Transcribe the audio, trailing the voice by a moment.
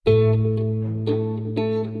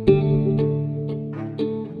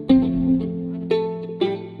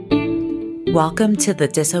Welcome to the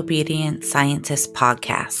Disobedient Scientist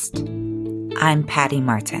podcast. I'm Patty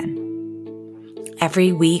Martin.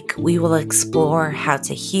 Every week, we will explore how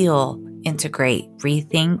to heal, integrate,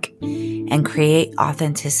 rethink, and create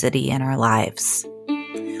authenticity in our lives.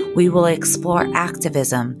 We will explore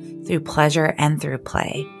activism through pleasure and through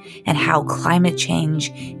play, and how climate change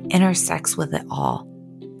intersects with it all.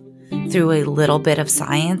 Through a little bit of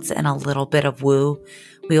science and a little bit of woo,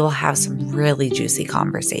 we will have some really juicy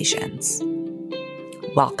conversations.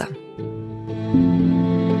 Welcome.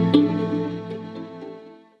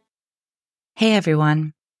 Hey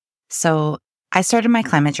everyone. So I started my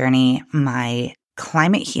climate journey, my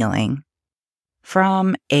climate healing,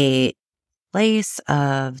 from a place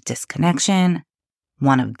of disconnection,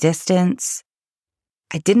 one of distance.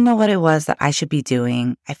 I didn't know what it was that I should be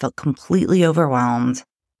doing. I felt completely overwhelmed,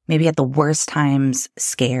 maybe at the worst times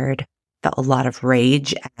scared, felt a lot of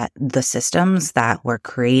rage at the systems that were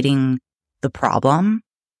creating the problem.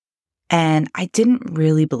 And I didn't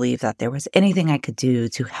really believe that there was anything I could do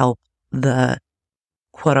to help the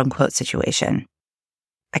quote unquote situation.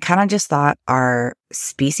 I kind of just thought our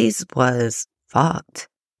species was fucked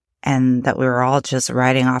and that we were all just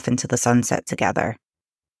riding off into the sunset together.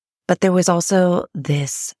 But there was also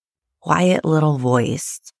this quiet little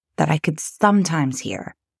voice that I could sometimes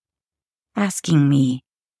hear asking me,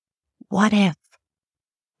 what if?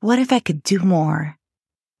 What if I could do more?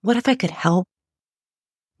 What if I could help?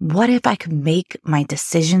 What if I could make my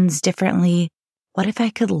decisions differently? What if I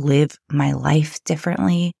could live my life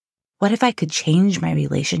differently? What if I could change my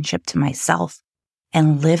relationship to myself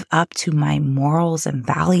and live up to my morals and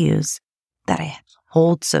values that I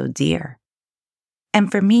hold so dear?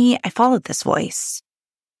 And for me, I followed this voice.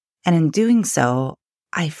 And in doing so,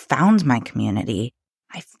 I found my community.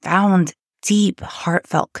 I found deep,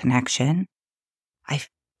 heartfelt connection. I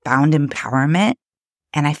found empowerment.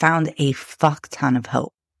 And I found a fuck ton of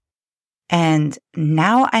hope. And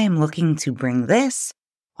now I am looking to bring this,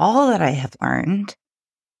 all that I have learned,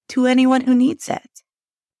 to anyone who needs it.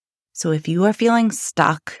 So if you are feeling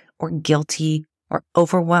stuck or guilty or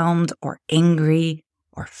overwhelmed or angry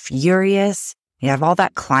or furious, you have all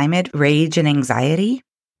that climate rage and anxiety,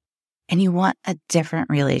 and you want a different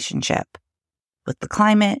relationship with the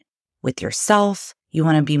climate, with yourself, you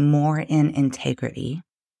want to be more in integrity,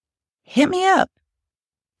 hit me up.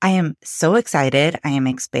 I am so excited. I am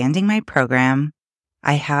expanding my program.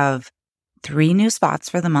 I have 3 new spots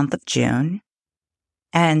for the month of June.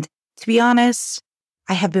 And to be honest,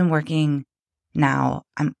 I have been working now.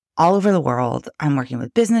 I'm all over the world. I'm working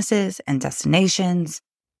with businesses and destinations.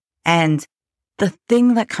 And the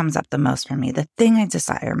thing that comes up the most for me, the thing I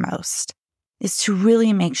desire most, is to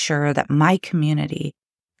really make sure that my community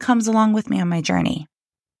comes along with me on my journey.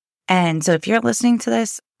 And so if you're listening to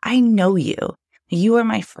this, I know you. You are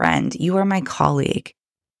my friend. You are my colleague.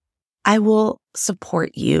 I will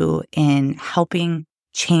support you in helping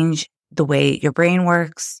change the way your brain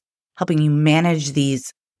works, helping you manage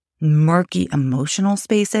these murky emotional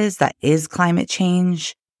spaces that is climate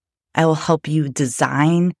change. I will help you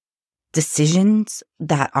design decisions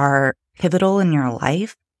that are pivotal in your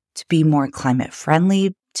life to be more climate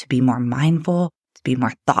friendly, to be more mindful, to be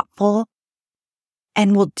more thoughtful.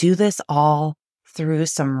 And we'll do this all through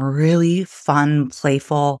some really fun,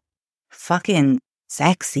 playful, fucking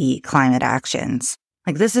sexy climate actions.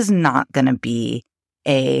 Like, this is not going to be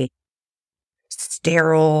a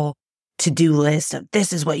sterile to-do list of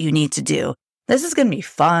this is what you need to do. This is going to be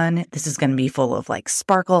fun. This is going to be full of like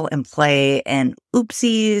sparkle and play and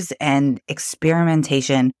oopsies and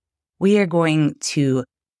experimentation. We are going to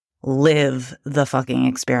live the fucking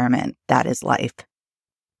experiment that is life.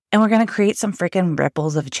 And we're going to create some freaking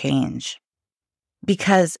ripples of change.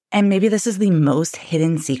 Because, and maybe this is the most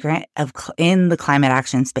hidden secret in the climate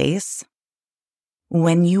action space,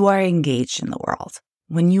 when you are engaged in the world,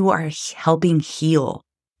 when you are helping heal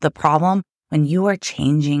the problem, when you are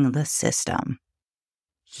changing the system,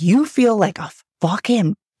 you feel like a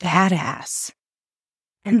fucking badass.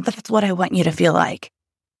 And that's what I want you to feel like.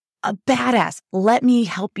 A badass. Let me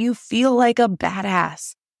help you feel like a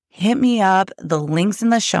badass. Hit me up. The link's in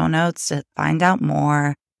the show notes to find out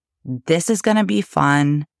more. This is going to be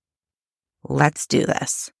fun. Let's do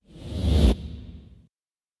this.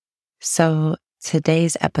 So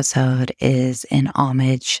today's episode is in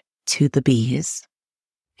homage to the bees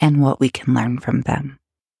and what we can learn from them.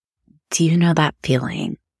 Do you know that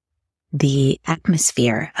feeling? The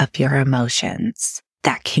atmosphere of your emotions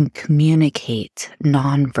that can communicate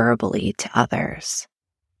non-verbally to others.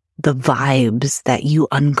 The vibes that you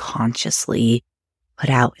unconsciously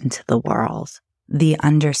put out into the world. The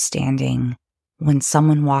understanding when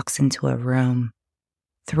someone walks into a room,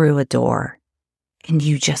 through a door, and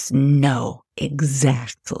you just know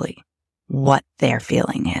exactly what their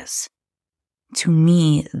feeling is. To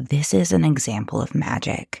me, this is an example of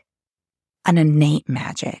magic, an innate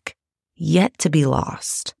magic, yet to be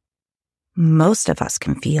lost. Most of us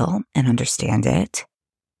can feel and understand it.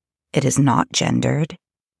 It is not gendered.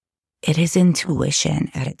 It is intuition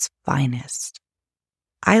at its finest.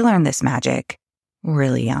 I learned this magic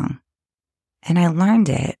really young, and I learned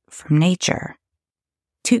it from nature.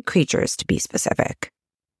 2 creatures to be specific: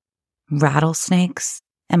 rattlesnakes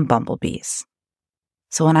and bumblebees.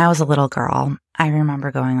 So when I was a little girl, I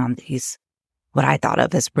remember going on these, what I thought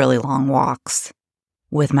of as really long walks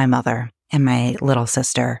with my mother and my little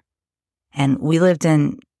sister. And we lived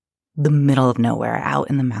in the middle of nowhere out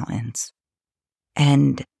in the mountains.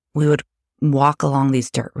 And we would walk along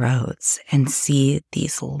these dirt roads and see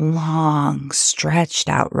these long, stretched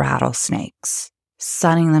out rattlesnakes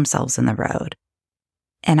sunning themselves in the road.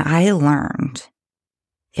 And I learned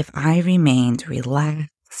if I remained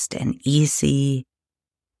relaxed and easy,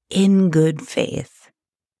 in good faith,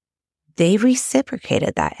 they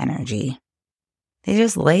reciprocated that energy. They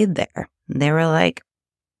just laid there. They were like,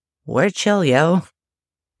 we're chill, yo.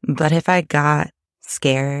 But if I got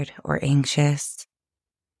scared or anxious,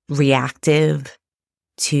 reactive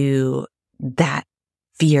to that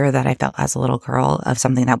fear that I felt as a little girl of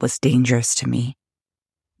something that was dangerous to me,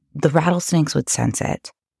 the rattlesnakes would sense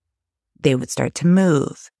it. They would start to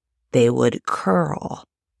move. They would curl.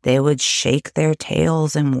 They would shake their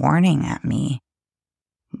tails in warning at me,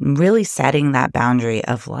 really setting that boundary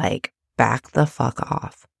of like, back the fuck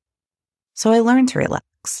off. So I learned to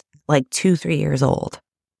relax, like 2-3 years old.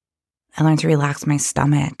 I learned to relax my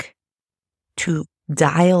stomach, to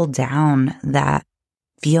dial down that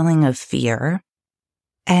feeling of fear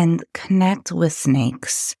and connect with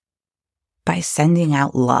snakes by sending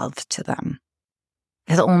out love to them,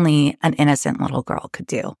 as only an innocent little girl could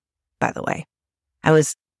do, by the way. I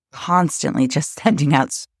was constantly just sending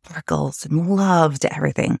out sparkles and love to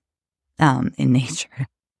everything in nature.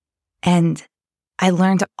 And I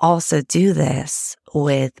learned to also do this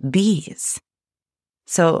with bees.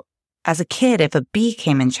 So as a kid, if a bee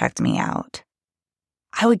came and checked me out,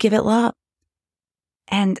 I would give it love.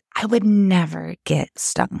 And I would never get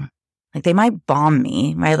stung. Like they might bomb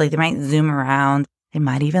me, right? Like they might zoom around. They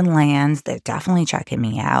might even land. They're definitely checking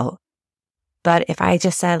me out. But if I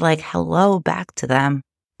just said like hello back to them,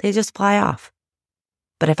 they just fly off.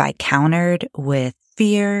 But if I countered with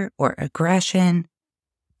fear or aggression,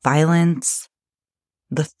 violence,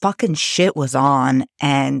 the fucking shit was on.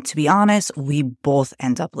 And to be honest, we both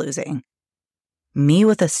end up losing. Me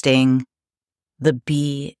with a sting, the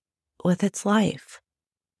bee with its life.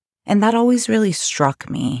 And that always really struck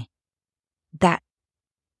me, that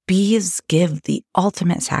bees give the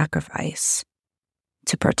ultimate sacrifice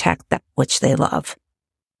to protect that which they love.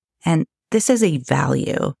 And this is a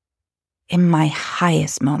value in my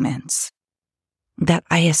highest moments that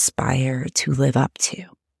I aspire to live up to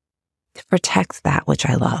protect that which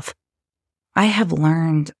I love. I have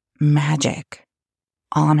learned magic,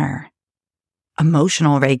 honor,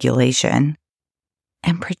 emotional regulation,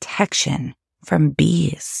 and protection from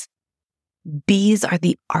bees. Bees are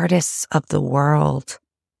the artists of the world.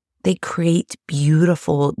 They create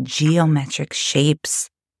beautiful geometric shapes.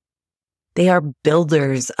 They are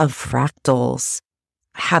builders of fractals,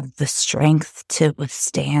 have the strength to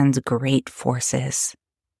withstand great forces.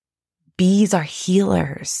 Bees are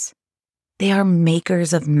healers. They are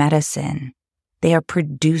makers of medicine. They are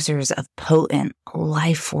producers of potent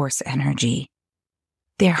life force energy.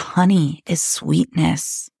 Their honey is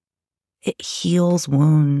sweetness. It heals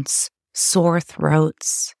wounds, sore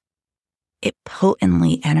throats. It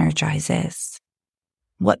potently energizes.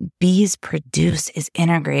 What bees produce is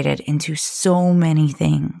integrated into so many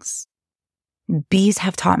things. Bees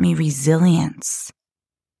have taught me resilience,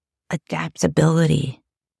 adaptability,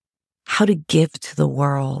 how to give to the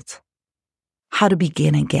world, how to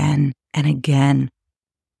begin again and again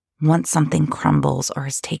once something crumbles or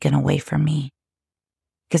is taken away from me.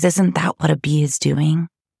 Because isn't that what a bee is doing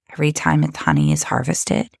every time its honey is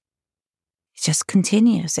harvested? It just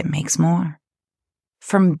continues. It makes more.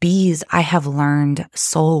 From bees, I have learned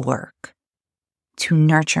soul work to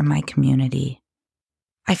nurture my community.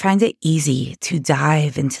 I find it easy to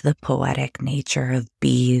dive into the poetic nature of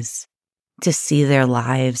bees, to see their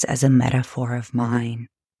lives as a metaphor of mine.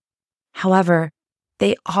 However,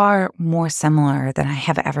 they are more similar than I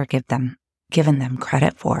have ever given them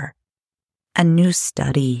credit for. A new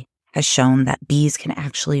study has shown that bees can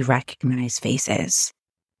actually recognize faces.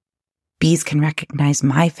 Bees can recognize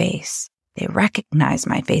my face. They recognized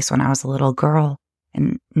my face when I was a little girl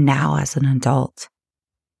and now as an adult.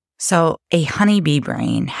 So a honeybee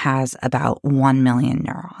brain has about 1 million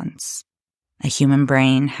neurons. A human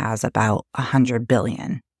brain has about 100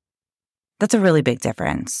 billion. That's a really big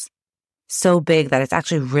difference. So big that it's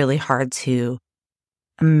actually really hard to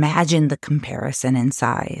imagine the comparison in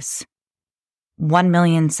size. 1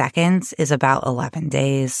 million seconds is about 11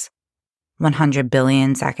 days. 100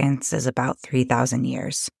 billion seconds is about 3,000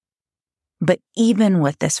 years. But even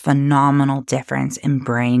with this phenomenal difference in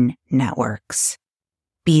brain networks,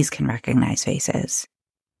 bees can recognize faces,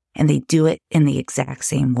 and they do it in the exact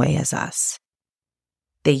same way as us.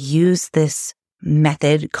 They use this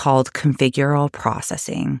method called configural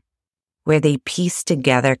processing, where they piece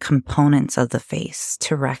together components of the face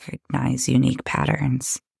to recognize unique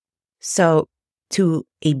patterns. So to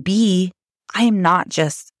a bee, I am not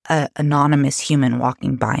just an anonymous human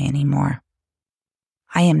walking by anymore.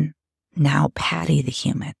 I am now Patty the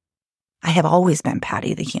human. I have always been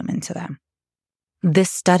Patty the human to them.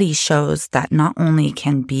 This study shows that not only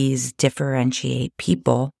can bees differentiate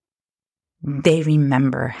people, they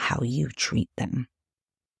remember how you treat them.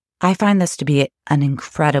 I find this to be an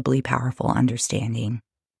incredibly powerful understanding,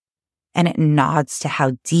 and it nods to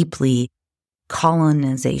how deeply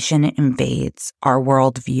colonization invades our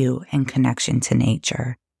worldview and connection to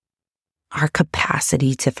nature. Our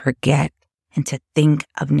capacity to forget and to think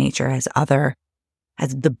of nature as other,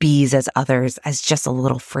 as the bees as others, as just a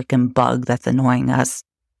little freaking bug that's annoying us,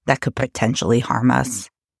 that could potentially harm us.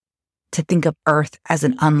 To think of Earth as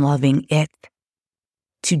an unloving it.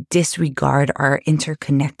 To disregard our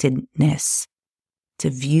interconnectedness. To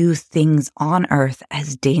view things on Earth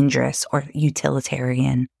as dangerous or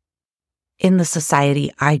utilitarian. In the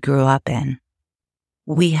society I grew up in,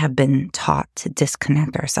 we have been taught to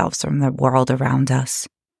disconnect ourselves from the world around us.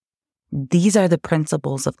 These are the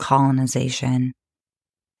principles of colonization,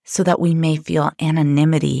 so that we may feel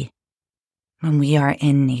anonymity when we are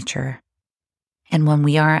in nature. And when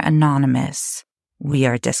we are anonymous, we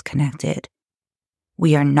are disconnected.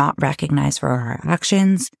 We are not recognized for our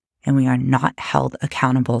actions, and we are not held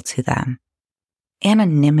accountable to them.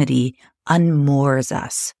 Anonymity unmoors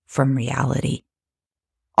us from reality.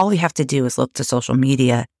 All we have to do is look to social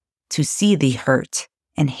media to see the hurt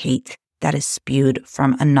and hate that is spewed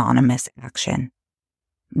from anonymous action.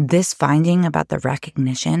 This finding about the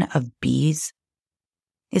recognition of bees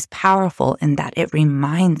is powerful in that it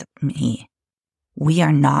reminds me we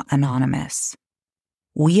are not anonymous.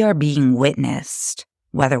 We are being witnessed,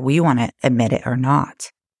 whether we want to admit it or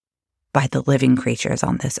not, by the living creatures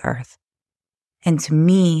on this earth. And to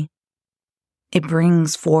me, it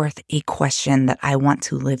brings forth a question that I want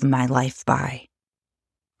to live my life by.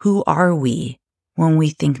 Who are we when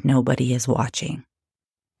we think nobody is watching?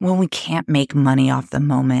 When we can't make money off the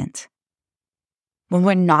moment? When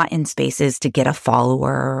we're not in spaces to get a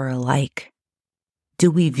follower or a like? Do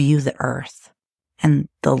we view the earth and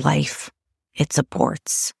the life it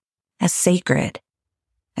supports as sacred,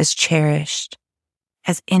 as cherished,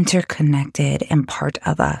 as interconnected and part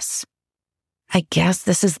of us? I guess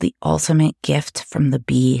this is the ultimate gift from the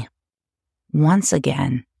bee. Once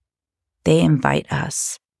again, they invite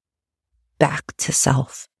us back to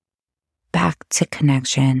self, back to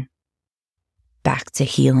connection, back to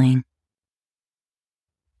healing.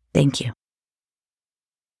 Thank you.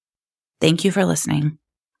 Thank you for listening.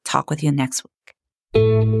 Talk with you next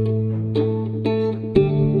week.